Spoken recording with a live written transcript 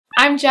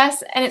I'm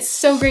Jess, and it's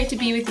so great to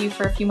be with you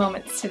for a few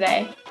moments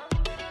today.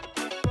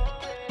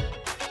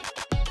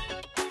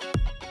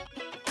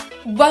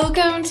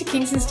 Welcome to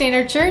Kingston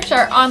Standard Church,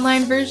 our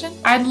online version.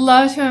 I'd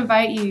love to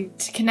invite you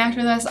to connect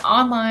with us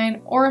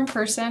online or in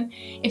person.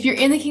 If you're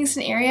in the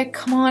Kingston area,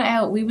 come on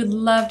out. We would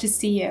love to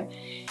see you.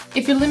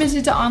 If you're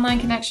limited to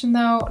online connection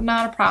though,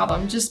 not a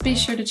problem. Just be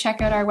sure to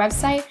check out our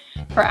website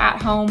for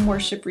at-home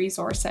worship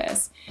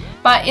resources.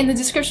 But in the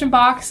description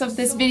box of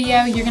this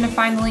video, you're going to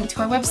find the link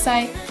to our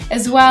website.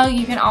 As well,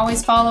 you can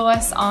always follow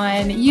us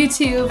on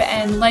YouTube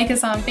and like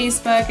us on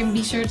Facebook, and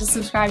be sure to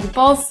subscribe to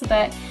both so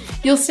that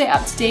you'll stay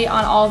up to date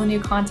on all the new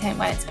content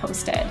when it's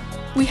posted.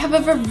 We have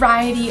a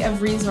variety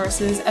of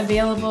resources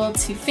available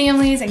to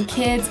families and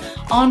kids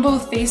on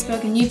both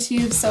Facebook and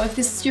YouTube, so if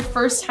this is your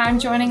first time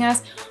joining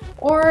us,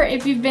 or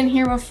if you've been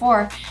here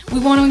before, we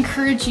want to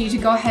encourage you to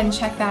go ahead and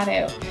check that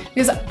out,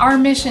 because our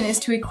mission is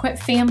to equip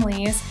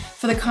families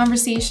for the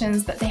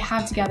conversations that they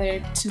have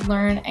together to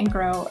learn and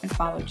grow and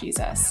follow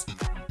Jesus.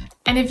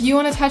 And if you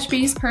want to touch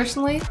base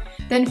personally,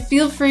 then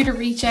feel free to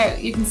reach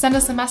out. You can send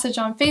us a message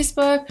on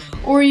Facebook,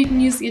 or you can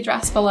use the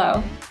address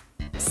below.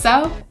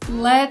 So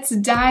let's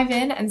dive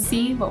in and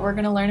see what we're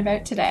going to learn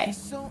about today.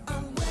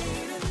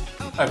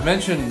 I've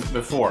mentioned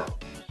before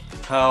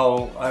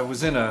how I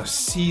was in a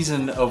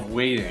season of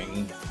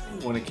waiting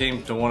when it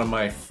came to one of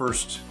my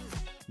first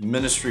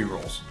ministry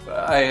roles.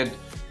 I had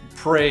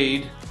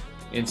prayed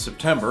in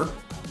September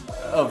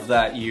of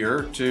that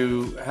year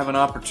to have an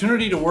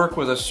opportunity to work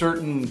with a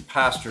certain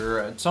pastor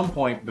at some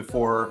point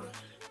before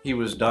he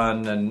was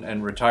done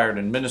and retired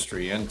in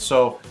ministry. And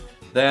so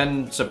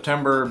then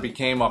September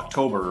became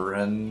October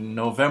and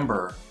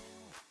November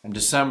and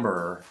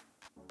December,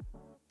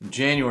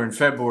 January and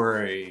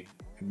February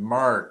and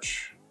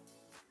March.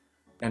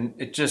 And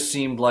it just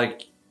seemed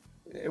like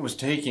it was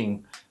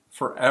taking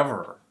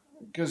forever,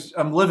 because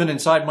I'm living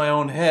inside my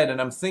own head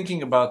and I'm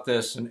thinking about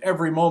this, and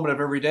every moment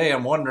of every day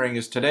I'm wondering,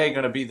 is today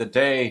going to be the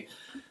day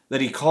that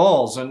he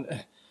calls?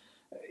 And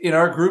in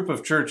our group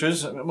of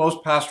churches,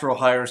 most pastoral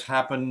hires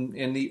happen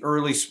in the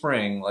early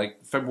spring,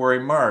 like February,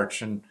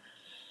 March, and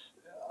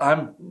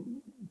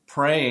I'm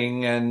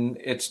praying and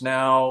it's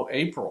now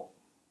April.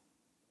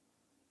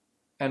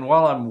 And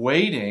while I'm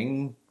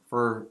waiting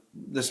for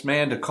this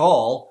man to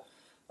call,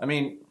 I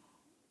mean,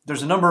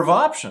 there's a number of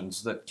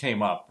options that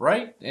came up,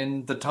 right?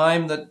 In the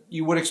time that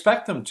you would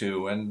expect them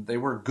to, and they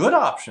were good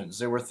options.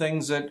 They were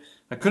things that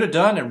I could have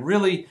done and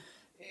really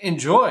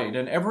enjoyed.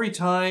 And every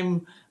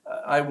time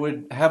I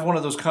would have one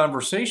of those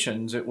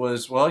conversations, it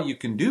was, well, you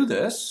can do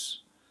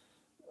this,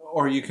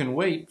 or you can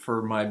wait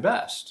for my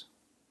best.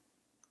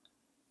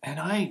 And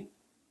I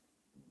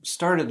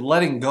started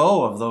letting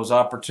go of those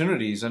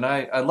opportunities, and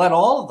I let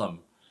all of them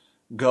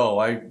go.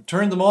 I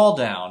turned them all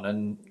down,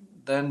 and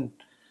then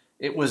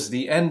it was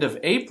the end of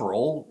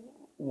April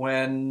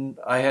when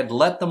I had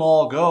let them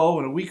all go,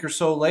 and a week or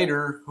so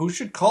later, who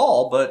should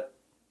call but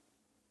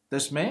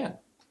this man,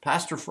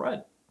 Pastor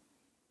Fred.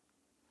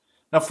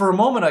 Now, for a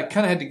moment, I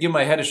kind of had to give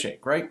my head a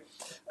shake, right?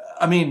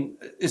 I mean,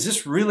 is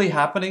this really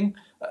happening?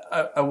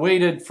 I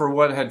waited for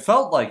what had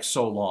felt like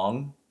so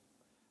long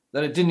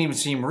that it didn't even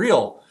seem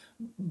real.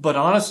 But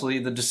honestly,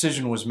 the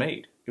decision was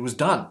made. It was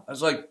done. I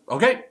was like,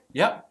 okay,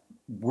 yeah,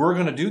 we're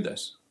going to do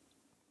this.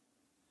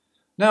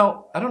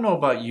 Now, I don't know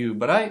about you,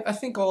 but I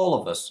think all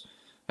of us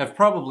have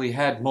probably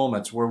had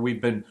moments where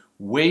we've been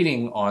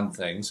waiting on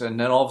things and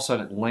then all of a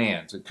sudden it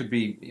lands. It could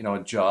be, a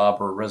job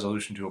or a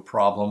resolution to a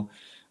problem.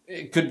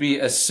 It could be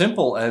as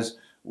simple as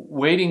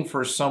waiting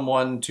for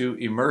someone to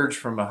emerge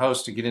from a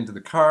house to get into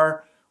the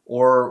car,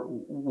 or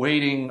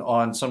waiting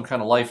on some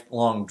kind of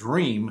lifelong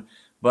dream.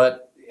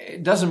 But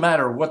it doesn't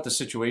matter what the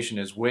situation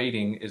is,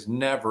 waiting is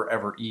never,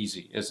 ever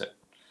easy, is it?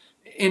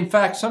 In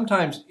fact,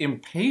 sometimes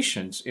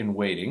impatience in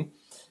waiting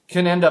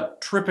can end up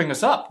tripping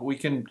us up. We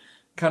can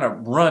kind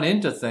of run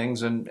into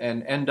things and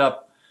end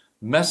up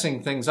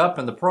messing things up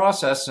in the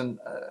process. And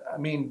I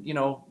mean,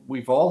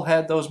 we've all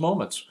had those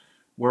moments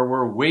where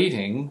we're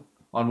waiting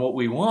on what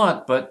we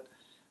want, but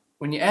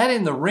when you add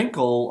in the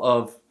wrinkle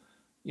of,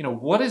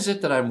 what is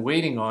it that I'm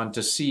waiting on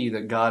to see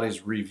that God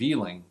is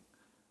revealing?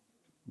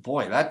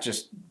 Boy, that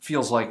just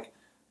feels like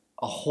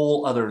a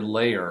whole other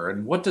layer.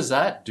 And what does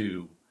that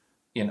do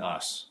in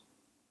us?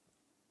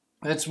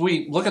 As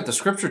we look at the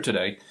scripture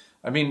today,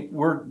 I mean,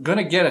 we're going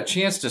to get a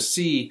chance to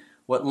see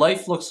what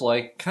life looks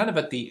like kind of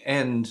at the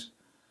end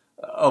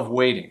of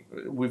waiting.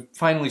 We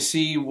finally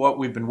see what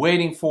we've been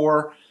waiting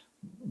for,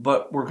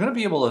 but we're going to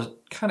be able to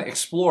kind of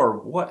explore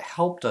what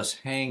helped us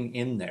hang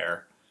in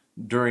there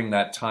during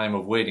that time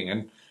of waiting.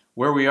 And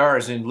where we are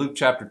is in Luke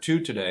chapter 2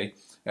 today,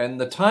 and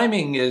the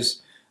timing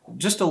is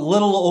just a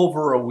little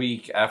over a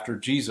week after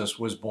Jesus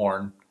was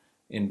born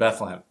in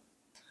Bethlehem.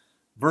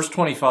 Verse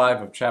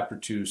 25 of chapter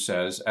 2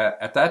 says,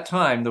 "At that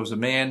time there was a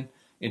man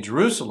in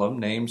Jerusalem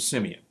named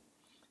Simeon.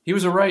 He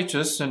was a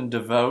righteous and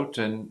devout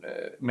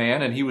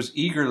man, and he was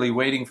eagerly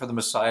waiting for the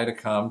Messiah to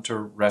come to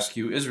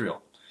rescue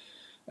Israel.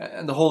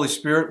 And the Holy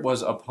Spirit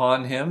was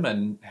upon him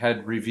and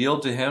had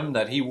revealed to him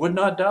that he would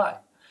not die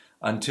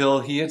until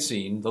he had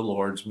seen the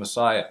Lord's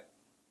Messiah.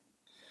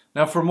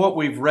 Now, from what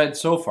we've read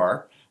so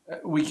far,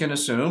 we can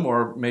assume,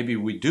 or maybe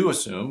we do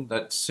assume,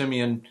 that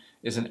Simeon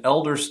is an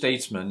elder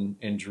statesman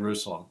in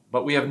Jerusalem.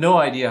 But we have no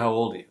idea how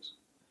old he is.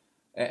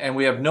 And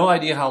we have no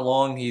idea how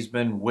long he's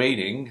been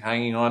waiting,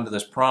 hanging on to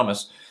this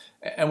promise.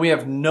 And we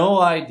have no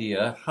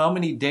idea how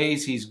many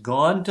days he's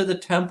gone to the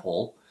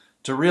temple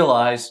to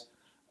realize,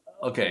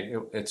 okay,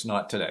 it's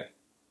not today.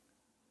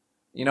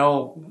 You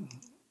know,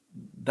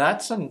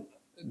 that's a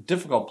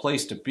difficult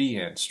place to be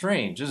in.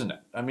 Strange, isn't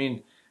it? I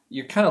mean,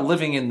 you're kind of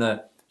living in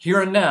the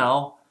here and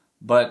now,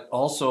 but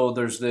also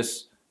there's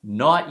this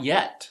not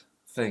yet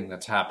thing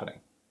that's happening.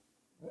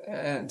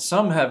 And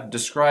some have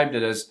described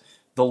it as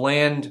the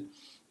land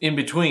in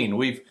between.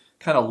 We've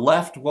kind of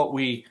left what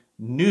we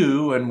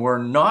knew and we're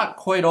not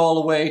quite all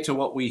the way to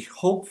what we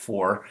hoped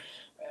for.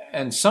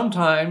 And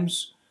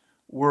sometimes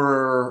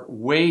we're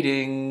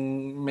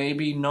waiting,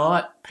 maybe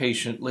not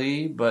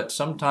patiently, but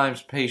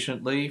sometimes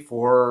patiently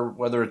for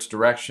whether it's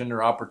direction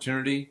or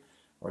opportunity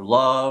or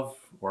love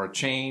or a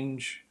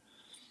change.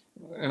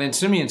 And in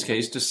Simeon's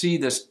case, to see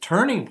this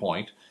turning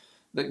point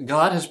that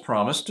God has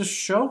promised to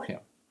show him.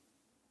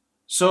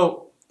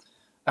 So,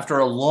 after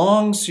a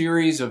long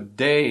series of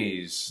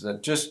days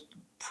that just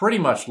pretty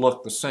much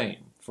look the same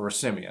for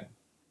Simeon,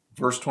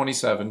 verse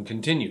 27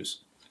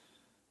 continues.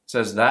 It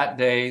says, that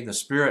day the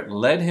Spirit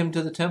led him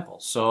to the temple.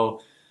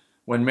 So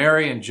when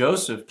Mary and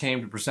Joseph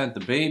came to present the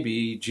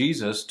baby,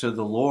 Jesus, to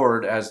the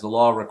Lord as the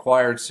law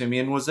required,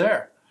 Simeon was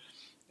there.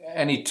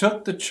 And he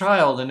took the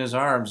child in his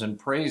arms and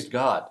praised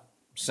God,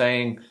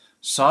 saying,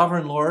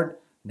 Sovereign Lord,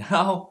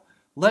 now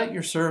let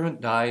your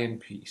servant die in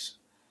peace.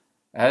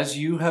 As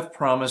you have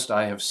promised,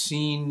 I have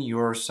seen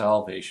your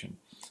salvation,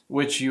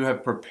 which you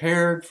have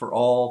prepared for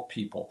all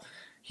people.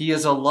 He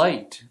is a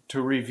light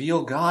to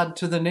reveal God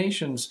to the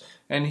nations,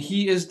 and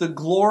he is the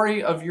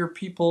glory of your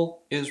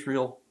people,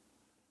 Israel.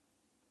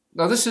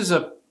 Now, this is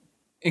an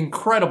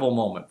incredible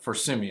moment for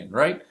Simeon,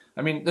 right?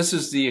 I mean, this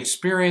is the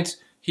experience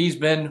he's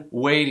been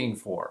waiting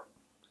for.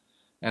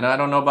 And I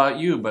don't know about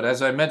you, but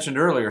as I mentioned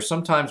earlier,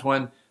 sometimes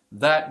when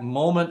that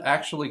moment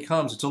actually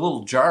comes, it's a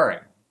little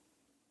jarring.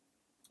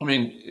 I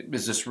mean,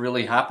 is this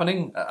really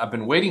happening? I've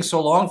been waiting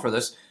so long for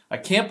this. I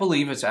can't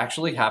believe it's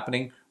actually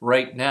happening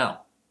right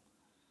now.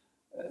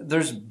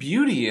 There's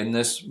beauty in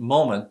this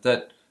moment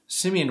that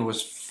Simeon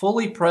was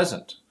fully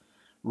present,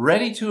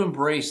 ready to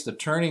embrace the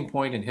turning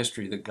point in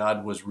history that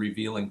God was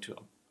revealing to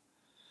him.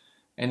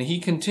 And he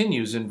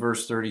continues in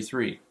verse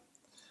 33.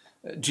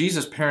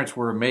 Jesus' parents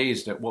were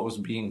amazed at what was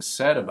being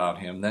said about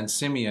him. Then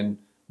Simeon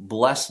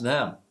blessed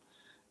them.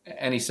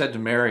 And he said to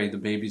Mary, the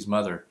baby's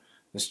mother,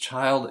 this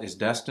child is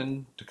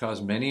destined to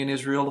cause many in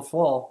Israel to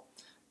fall,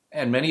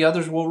 and many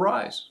others will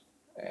rise.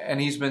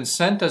 And he's been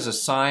sent as a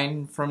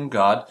sign from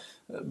God,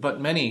 but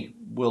many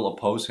will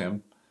oppose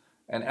him.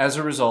 And as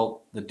a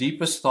result, the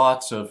deepest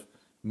thoughts of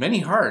many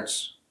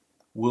hearts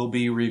will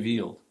be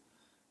revealed,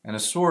 and a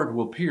sword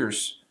will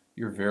pierce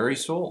your very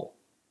soul.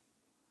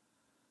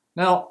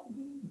 Now,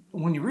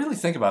 when you really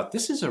think about it,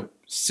 this is a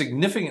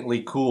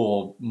significantly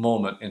cool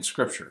moment in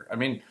Scripture. I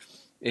mean,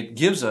 it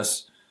gives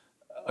us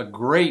a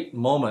great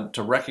moment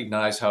to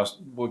recognize how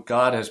what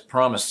God has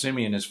promised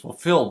Simeon is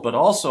fulfilled, but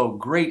also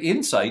great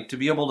insight to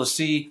be able to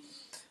see,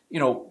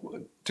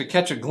 to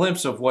catch a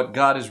glimpse of what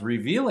God is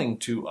revealing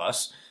to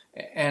us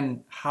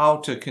and how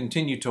to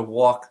continue to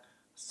walk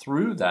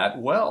through that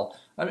well.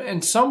 I mean,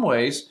 in some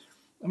ways,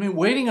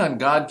 waiting on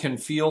God can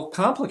feel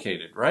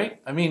complicated,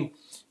 right? I mean,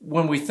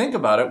 when we think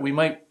about it, we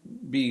might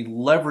be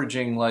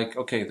leveraging like,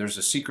 okay, there's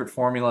a secret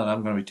formula and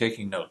I'm going to be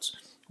taking notes.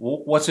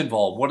 Well, what's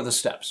involved? What are the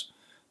steps?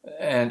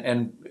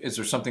 And is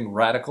there something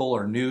radical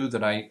or new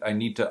that I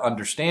need to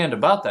understand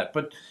about that?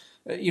 But,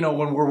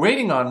 when we're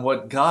waiting on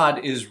what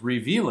God is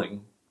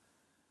revealing,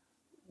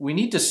 we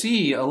need to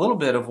see a little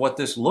bit of what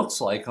this looks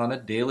like on a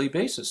daily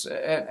basis.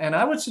 And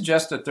I would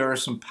suggest that there are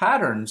some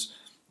patterns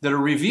that are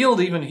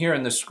revealed even here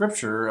in the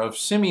Scripture of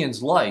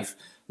Simeon's life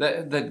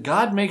that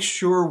God makes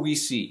sure we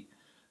see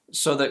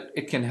so that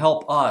it can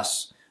help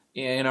us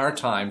in our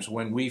times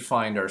when we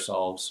find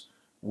ourselves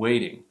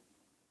waiting.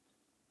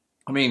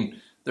 I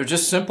mean, they're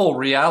just simple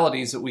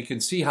realities that we can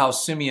see how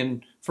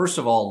Simeon, first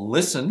of all,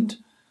 listened.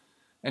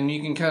 And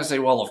you can kind of say,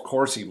 well, of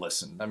course he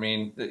listened. I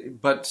mean,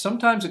 but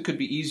sometimes it could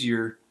be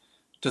easier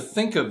to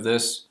think of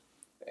this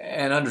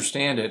and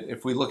understand it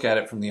if we look at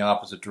it from the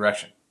opposite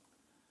direction.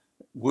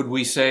 Would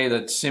we say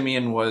that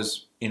Simeon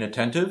was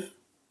inattentive?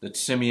 That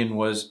Simeon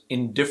was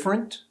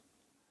indifferent?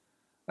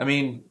 I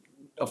mean,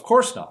 of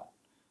course not.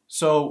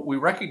 So we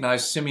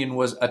recognize Simeon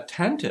was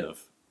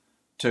attentive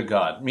to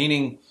God,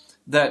 meaning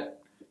that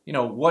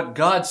what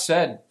God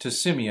said to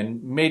Simeon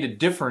made a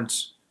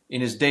difference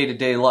in his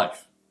day-to-day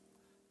life.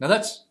 Now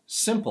that's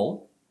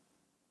simple,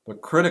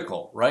 but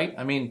critical, right?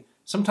 I mean,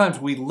 sometimes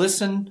we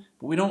listen,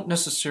 but we don't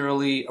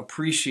necessarily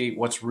appreciate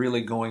what's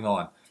really going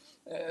on.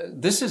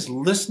 This is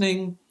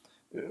listening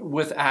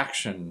with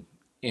action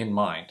in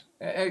mind.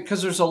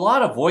 Because there's a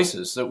lot of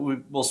voices that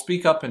will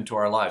speak up into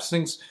our lives.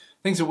 Things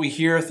that we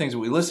hear, things that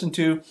we listen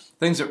to,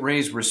 things that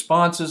raise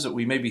responses that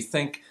we maybe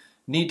think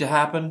need to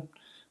happen.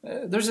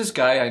 There's this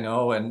guy I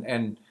know,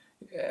 and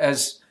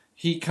as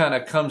he kind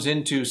of comes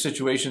into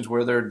situations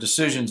where there are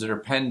decisions that are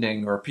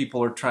pending or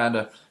people are trying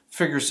to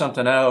figure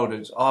something out,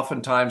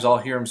 oftentimes I'll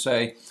hear him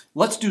say,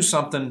 let's do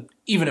something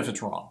even if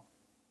it's wrong.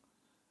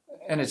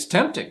 And it's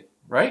tempting,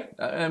 right?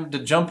 To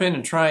jump in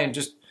and try and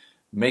just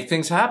make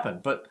things happen.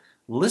 But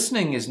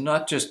listening is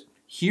not just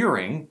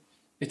hearing,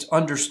 it's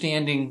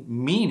understanding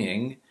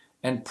meaning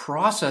and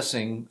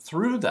processing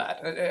through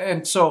that.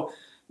 And so,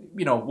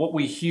 what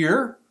we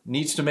hear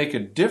needs to make a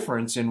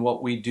difference in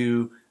what we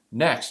do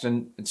next.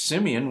 And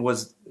Simeon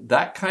was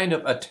that kind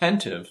of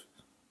attentive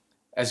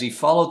as he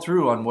followed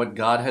through on what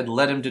God had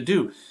led him to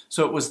do.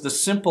 So it was the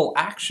simple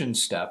action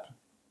step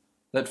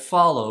that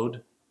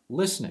followed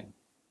listening.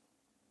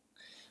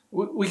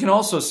 We can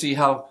also see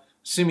how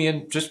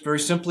Simeon just very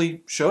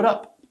simply showed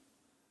up.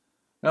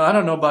 Now, I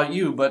don't know about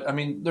you, but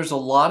there's a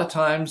lot of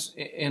times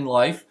in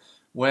life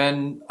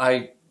when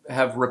I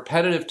have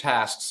repetitive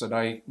tasks that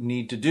I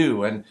need to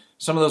do. And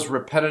some of those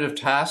repetitive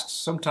tasks,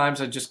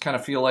 sometimes I just kind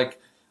of feel like,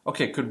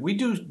 okay, could we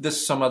do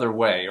this some other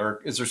way?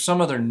 Or is there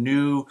some other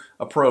new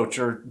approach?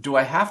 Or do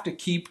I have to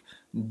keep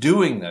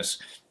doing this?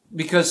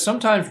 Because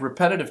sometimes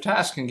repetitive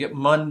tasks can get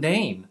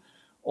mundane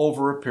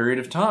over a period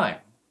of time,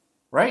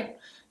 right?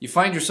 You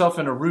find yourself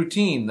in a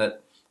routine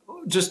that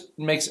just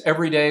makes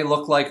every day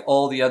look like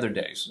all the other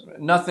days.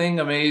 Nothing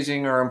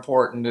amazing or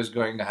important is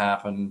going to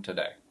happen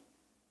today.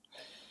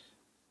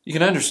 You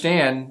can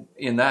understand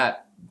in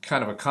that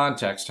kind of a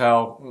context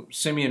how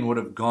Simeon would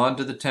have gone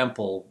to the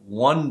temple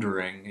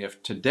wondering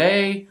if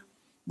today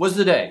was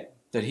the day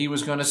that he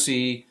was going to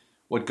see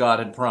what God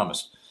had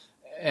promised.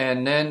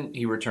 And then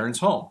he returns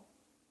home.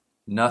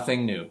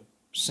 Nothing new.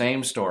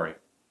 Same story.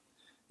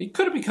 He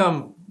could have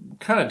become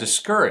kind of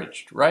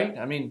discouraged, right?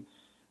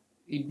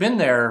 He'd been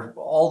there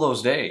all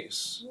those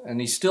days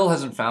and he still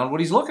hasn't found what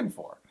he's looking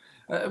for.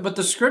 But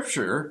the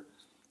scripture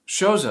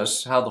shows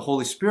us how the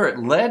Holy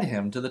Spirit led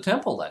him to the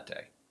temple that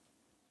day.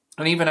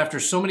 And even after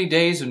so many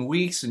days and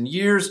weeks and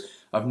years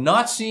of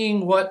not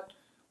seeing what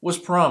was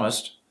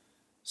promised,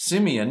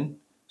 Simeon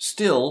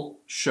still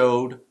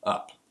showed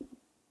up.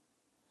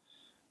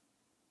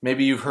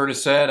 Maybe you've heard it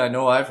said, I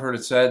know I've heard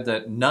it said,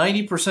 that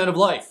 90% of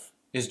life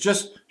is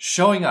just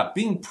showing up,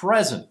 being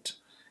present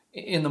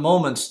in the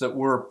moments that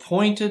we're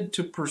appointed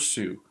to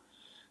pursue.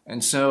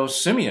 And so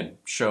Simeon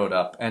showed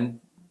up,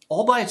 and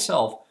all by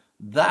itself,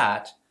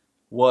 that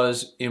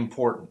was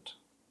important.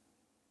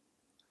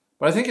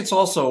 But I think it's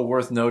also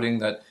worth noting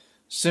that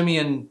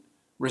Simeon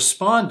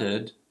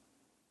responded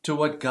to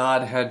what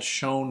God had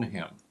shown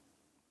him.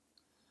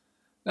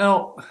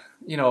 Now,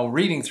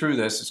 reading through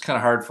this, it's kind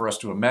of hard for us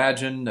to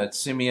imagine that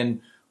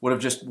Simeon would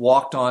have just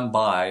walked on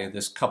by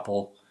this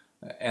couple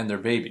and their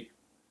baby.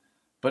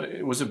 But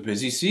it was a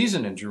busy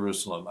season in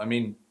Jerusalem.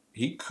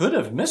 He could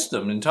have missed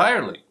them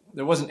entirely.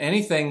 There wasn't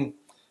anything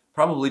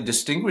probably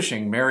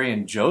distinguishing Mary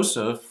and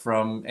Joseph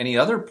from any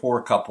other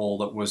poor couple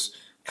that was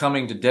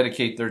coming to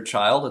dedicate their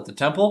child at the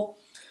temple.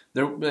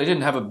 They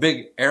didn't have a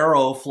big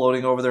arrow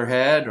floating over their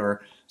head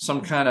or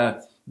some kind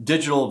of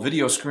digital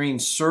video screen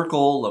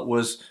circle that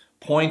was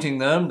pointing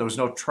them. There was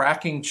no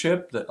tracking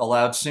chip that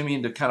allowed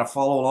Simeon to kind of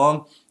follow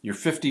along. You're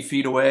 50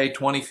 feet away,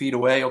 20 feet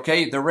away.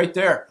 Okay, they're right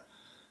there.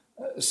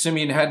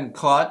 Simeon hadn't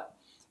caught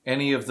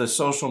any of the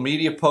social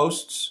media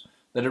posts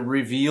that had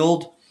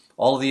revealed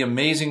all of the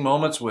amazing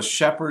moments with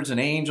shepherds and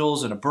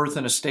angels and a birth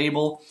in a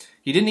stable.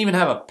 He didn't even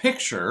have a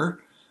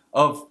picture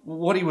of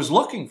what he was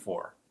looking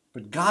for.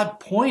 But God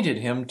pointed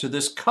him to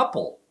this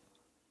couple,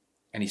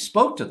 and he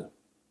spoke to them.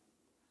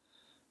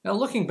 Now,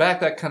 looking back,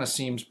 that kind of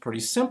seems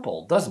pretty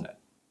simple, doesn't it?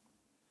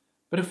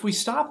 But if we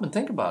stop and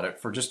think about it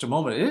for just a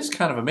moment, it is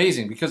kind of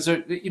amazing because,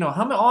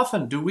 how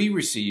often do we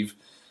receive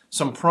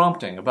some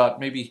prompting about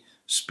maybe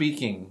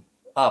speaking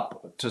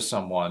up to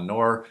someone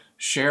or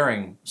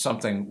sharing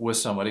something with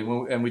somebody,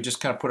 and we just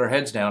kind of put our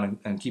heads down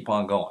and keep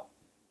on going?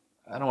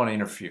 I don't want to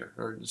interfere,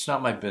 or it's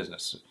not my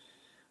business.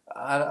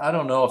 I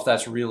don't know if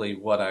that's really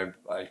what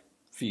I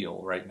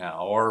feel right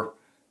now, or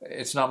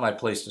it's not my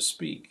place to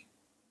speak.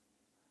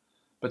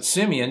 But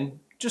Simeon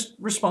just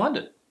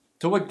responded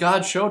to what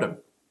God showed him.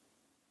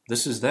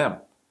 This is them.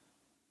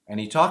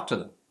 And he talked to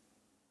them.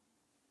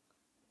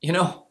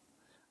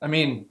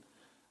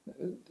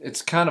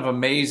 It's kind of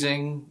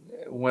amazing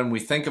when we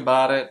think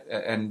about it,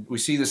 and we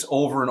see this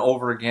over and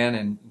over again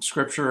in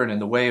Scripture and in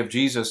the way of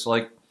Jesus.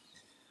 Like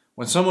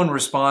when someone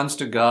responds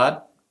to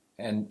God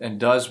and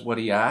does what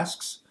he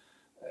asks,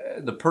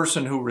 the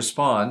person who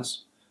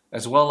responds,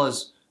 as well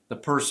as the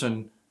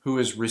person who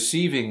is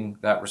receiving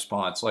that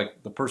response,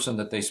 like the person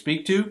that they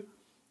speak to,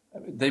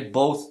 they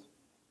both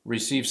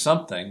receive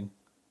something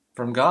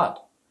from God.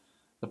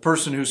 The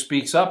person who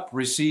speaks up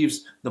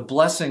receives the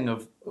blessing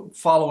of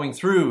following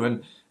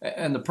through,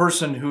 and the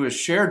person who is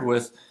shared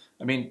with,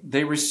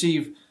 they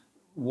receive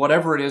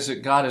whatever it is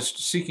that God is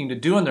seeking to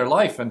do in their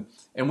life. And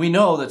we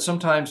know that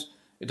sometimes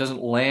it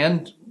doesn't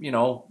land,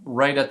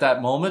 right at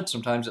that moment.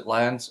 Sometimes it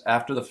lands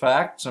after the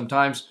fact.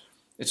 Sometimes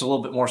it's a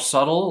little bit more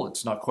subtle.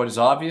 It's not quite as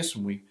obvious,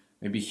 and we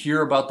maybe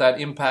hear about that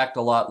impact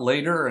a lot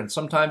later. And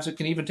sometimes it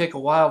can even take a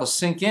while to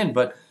sink in.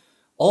 But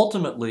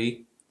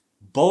ultimately,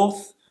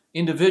 both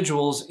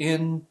individuals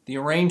in the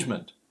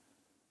arrangement.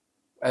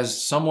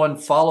 As someone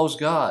follows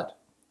God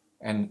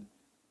and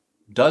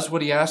does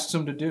what he asks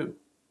them to do,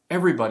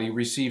 everybody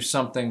receives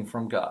something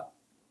from God.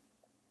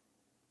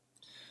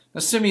 Now,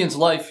 Simeon's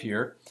life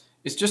here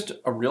is just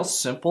a real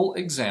simple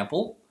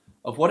example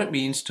of what it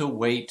means to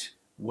wait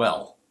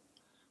well.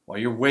 While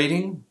you're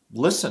waiting,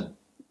 listen,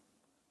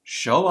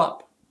 show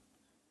up,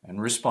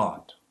 and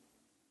respond.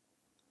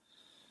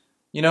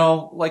 You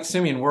know, like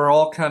Simeon, we're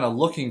all kind of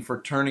looking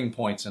for turning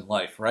points in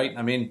life, right?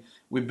 I mean,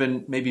 we've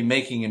been maybe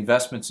making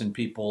investments in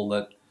people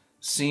that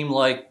seem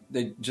like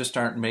they just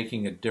aren't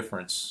making a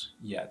difference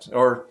yet.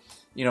 Or,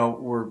 you know,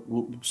 we're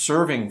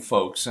serving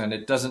folks and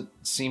it doesn't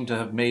seem to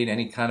have made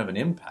any kind of an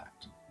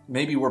impact.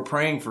 Maybe we're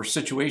praying for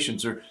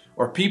situations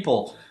or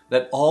people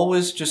that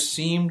always just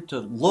seem to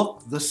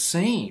look the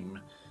same,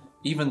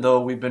 even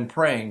though we've been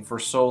praying for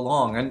so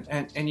long.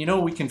 And you know,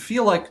 we can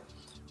feel like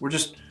we're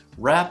just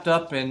wrapped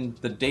up in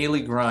the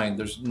daily grind.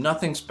 There's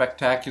nothing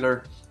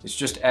spectacular. It's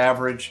just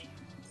average.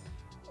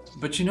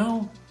 But you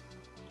know,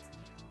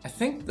 I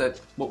think that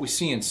what we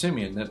see in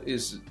Simeon that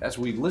is, as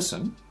we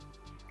listen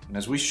and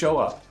as we show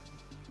up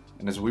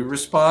and as we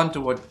respond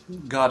to what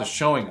God is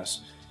showing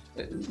us,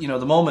 you know,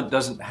 the moment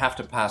doesn't have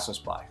to pass us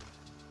by.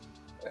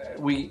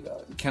 We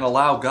can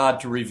allow God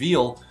to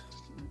reveal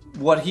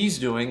what he's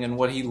doing and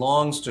what he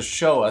longs to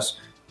show us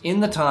in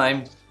the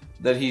time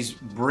that he's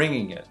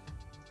bringing it.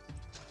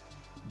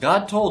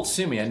 God told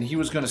Simeon he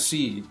was going to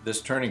see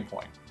this turning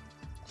point.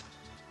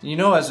 You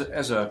know,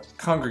 as a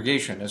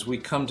congregation, as we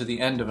come to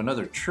the end of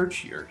another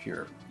church year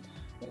here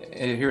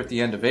at the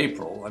end of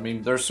April, I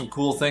mean, there's some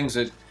cool things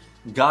that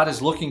God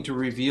is looking to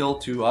reveal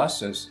to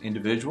us as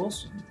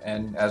individuals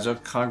and as a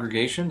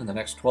congregation in the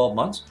next 12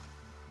 months.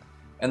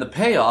 And the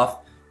payoff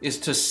is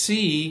to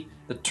see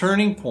the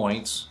turning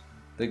points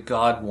that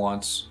God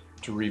wants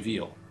to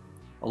reveal.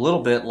 A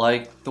little bit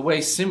like the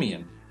way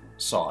Simeon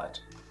saw it.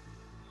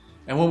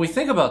 And when we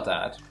think about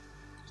that,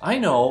 I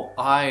know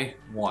I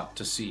want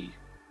to see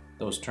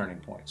those turning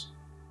points.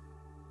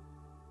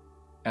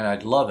 And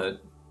I'd love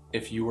it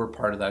if you were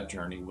part of that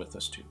journey with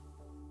us too.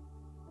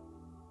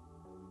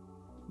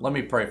 Let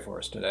me pray for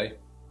us today.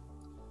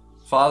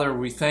 Father,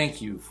 we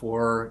thank you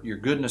for your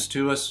goodness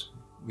to us.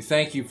 We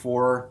thank you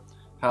for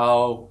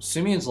how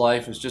Simeon's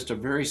life is just a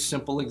very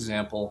simple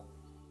example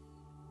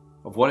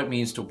of what it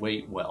means to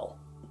wait well,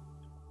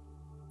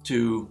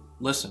 to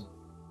listen,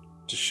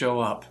 to show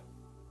up,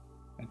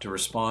 and to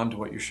respond to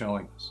what you're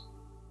showing us.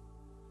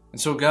 And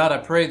so, God, I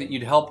pray that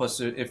you'd help us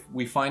if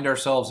we find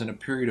ourselves in a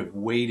period of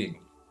waiting.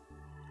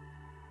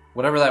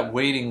 Whatever that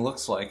waiting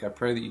looks like, I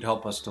pray that you'd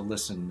help us to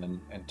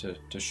listen and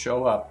to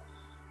show up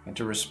and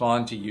to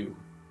respond to you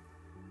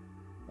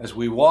as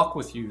we walk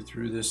with you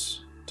through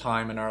this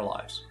time in our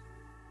lives.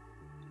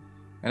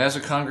 And as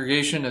a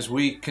congregation, as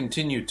we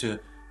continue to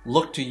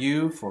look to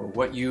you for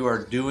what you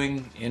are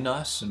doing in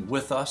us and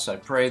with us, I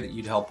pray that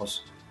you'd help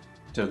us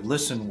to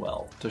listen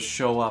well, to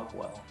show up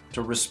well,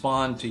 to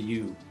respond to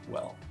you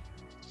well.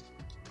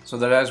 So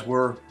that as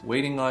we're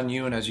waiting on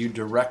you and as you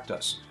direct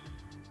us,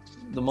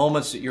 the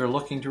moments that you're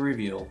looking to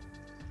reveal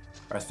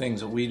are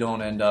things that we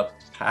don't end up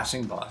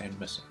passing by and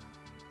missing.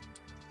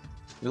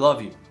 We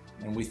love you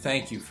and we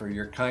thank you for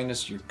your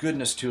kindness, your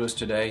goodness to us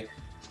today.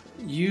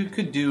 You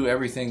could do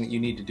everything that you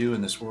need to do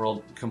in this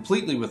world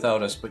completely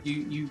without us, but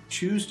you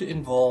choose to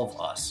involve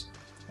us.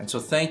 And so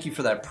thank you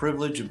for that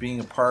privilege of being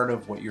a part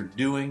of what you're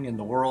doing in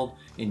the world,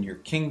 in your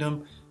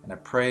kingdom. And I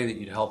pray that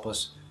you'd help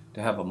us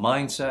to have a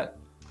mindset,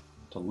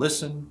 to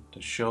listen,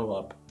 to show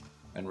up,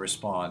 and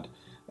respond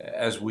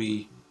as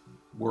we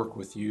work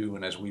with you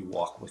and as we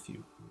walk with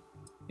you.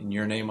 In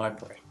your name I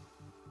pray.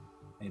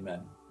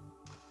 Amen.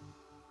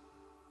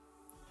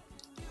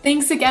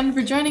 Thanks again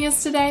for joining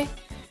us today.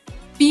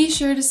 Be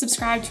sure to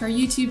subscribe to our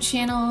YouTube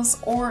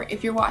channels, or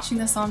if you're watching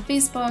this on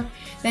Facebook,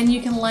 then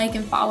you can like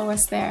and follow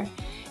us there.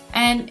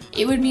 And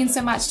it would mean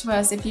so much to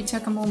us if you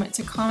took a moment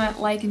to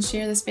comment, like, and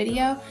share this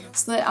video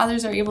so that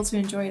others are able to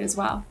enjoy it as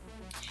well.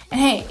 And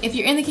hey, if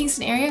you're in the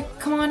Kingston area,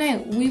 come on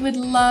out. We would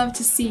love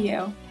to see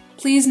you.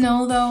 Please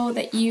know though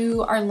that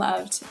you are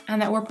loved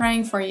and that we're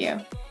praying for you.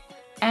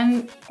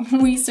 And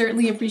we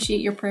certainly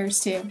appreciate your prayers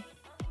too.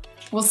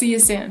 We'll see you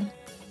soon.